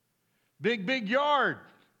 Big, big yard.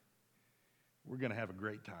 We're going to have a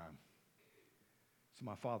great time. It's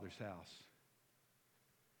my Father's house.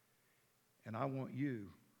 And I want you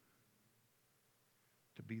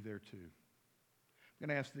to be there too. I'm going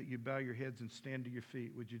to ask that you bow your heads and stand to your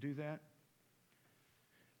feet. Would you do that?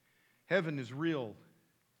 Heaven is real.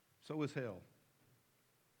 So is hell.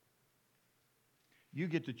 You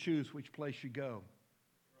get to choose which place you go.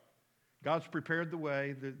 God's prepared the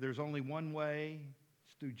way. There's only one way.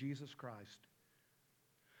 It's through Jesus Christ.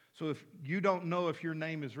 So if you don't know if your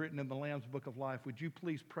name is written in the Lamb's Book of Life, would you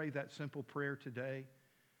please pray that simple prayer today?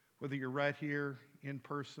 Whether you're right here in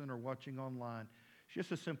person or watching online. It's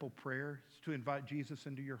just a simple prayer. It's to invite Jesus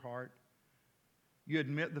into your heart. You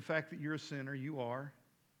admit the fact that you're a sinner. You are.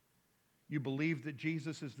 You believe that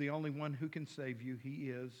Jesus is the only one who can save you. He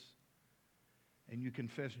is. And you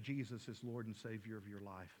confess Jesus as Lord and Savior of your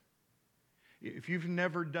life. If you've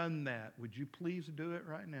never done that, would you please do it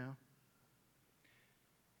right now?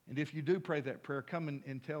 And if you do pray that prayer, come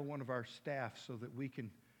and tell one of our staff so that we can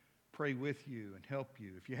pray with you and help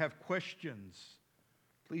you. If you have questions,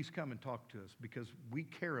 please come and talk to us because we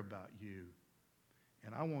care about you.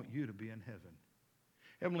 And I want you to be in heaven.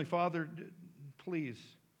 Heavenly Father, please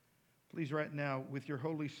right now, with your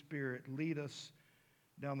Holy Spirit, lead us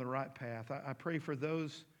down the right path. I pray for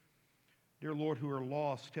those, dear Lord, who are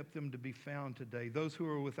lost. Help them to be found today. Those who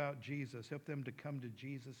are without Jesus, help them to come to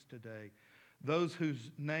Jesus today. Those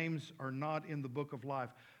whose names are not in the book of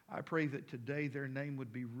life, I pray that today their name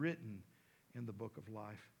would be written in the book of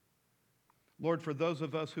life. Lord, for those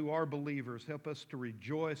of us who are believers, help us to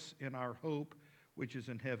rejoice in our hope, which is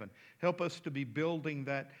in heaven. Help us to be building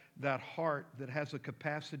that heart that has a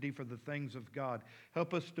capacity for the things of God.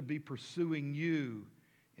 Help us to be pursuing you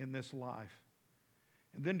in this life.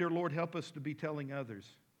 And then, dear Lord, help us to be telling others.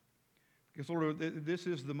 Because, Lord, this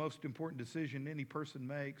is the most important decision any person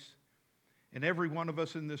makes. And every one of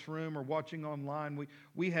us in this room or watching online,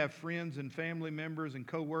 we have friends and family members and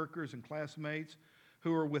co-workers and classmates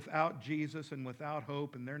who are without Jesus and without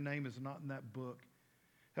hope, and their name is not in that book.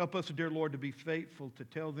 Help us, dear Lord, to be faithful to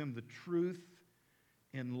tell them the truth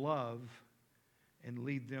in love and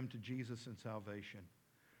lead them to Jesus and salvation.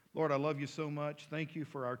 Lord, I love you so much. Thank you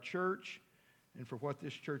for our church and for what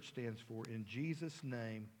this church stands for. In Jesus'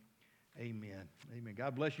 name, amen. Amen.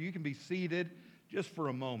 God bless you. You can be seated just for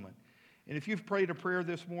a moment. And if you've prayed a prayer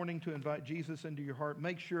this morning to invite Jesus into your heart,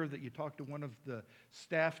 make sure that you talk to one of the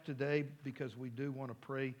staff today because we do want to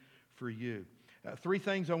pray for you. 3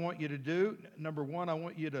 things I want you to do. Number 1, I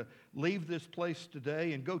want you to leave this place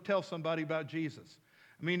today and go tell somebody about Jesus.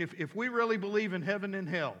 I mean, if we really believe in heaven and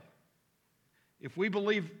hell, if we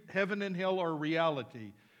believe heaven and hell are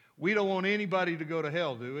reality, we don't want anybody to go to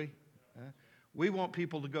hell, do we? We want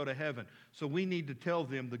people to go to heaven. So we need to tell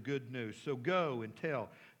them the good news. So go and tell.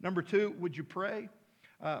 Number 2, would you pray?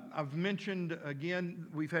 I've mentioned, again,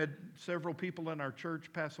 we've had several people in our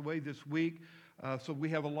church pass away this week. So we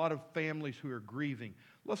have a lot of families who are grieving.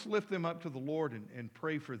 Let's lift them up to the Lord and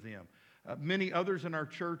pray for them. Many others in our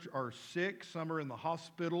church are sick. Some are in the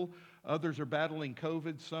hospital. Others are battling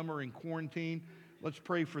COVID. Some are in quarantine. Let's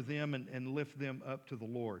pray for them and lift them up to the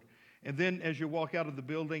Lord. And then as you walk out of the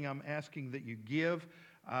building, I'm asking that you give.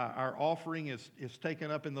 Our offering is taken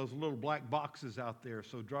up in those little black boxes out there.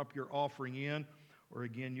 So drop your offering in, or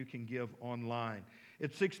again, you can give online.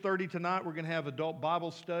 At 6:30 tonight, we're going to have adult Bible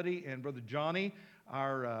study, and Brother Johnny,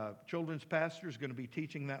 our children's pastor, is going to be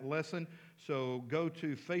teaching that lesson. So go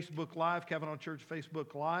to Facebook Live, Cavanaugh Church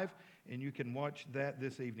Facebook Live, and you can watch that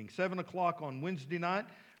this evening. 7 o'clock on Wednesday night,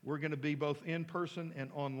 we're going to be both in person and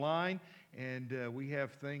online, and we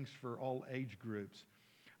have things for all age groups.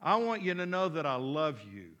 I want you to know that I love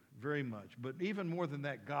you very much. But even more than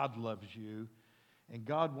that, God loves you. And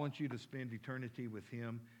God wants you to spend eternity with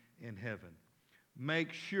Him in heaven.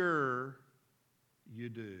 Make sure you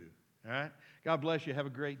do. All right? God bless you. Have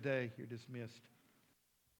a great day. You're dismissed.